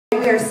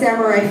We are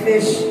Samurai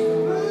Fish.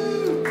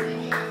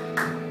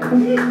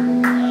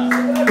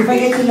 If I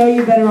get to know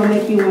you better, I'll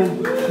make you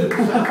one.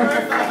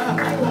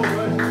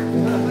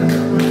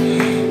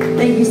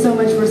 Thank you so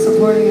much for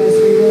supporting us.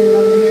 We really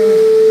love it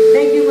here.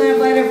 Thank you,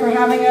 Lamplighter, for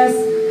having us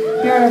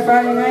here on a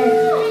Friday night.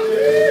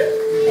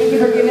 Thank you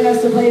for giving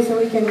us a place where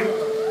we can jam.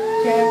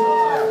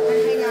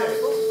 Hang out.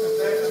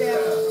 Check.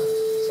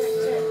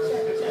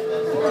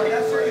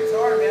 That's your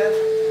guitar, man.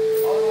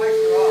 All the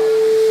mics are off.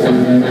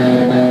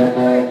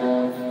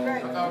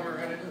 Right. I thought we were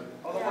going to do it.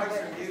 All the mics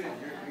are muted.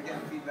 You're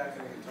getting feedback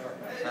on the guitar.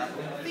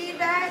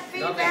 Feedback. Oh,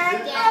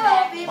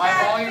 feedback. My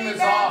volume is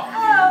off. Oh.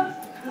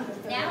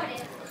 Now it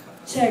is.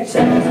 Check.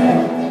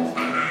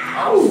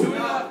 Ow!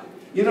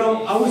 You know,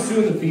 I was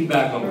doing the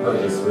feedback on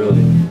purpose,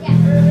 really.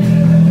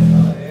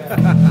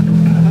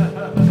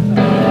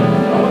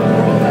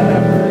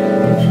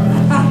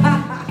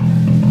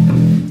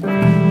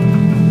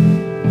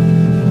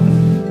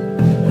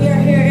 We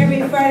are here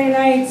every Friday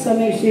night, so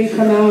make sure you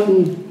come out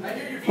and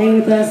hang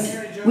with us.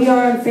 We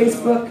are on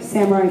Facebook,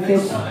 Samurai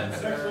Fish.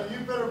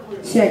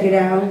 Check it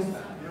out.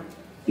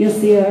 You'll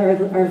see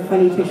our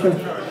funny picture.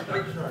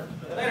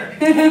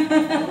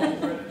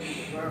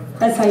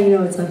 That's how you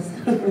know it's us.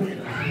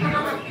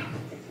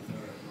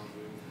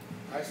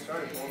 I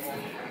started one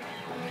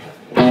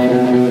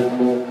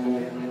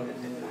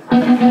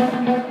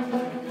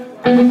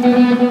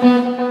more.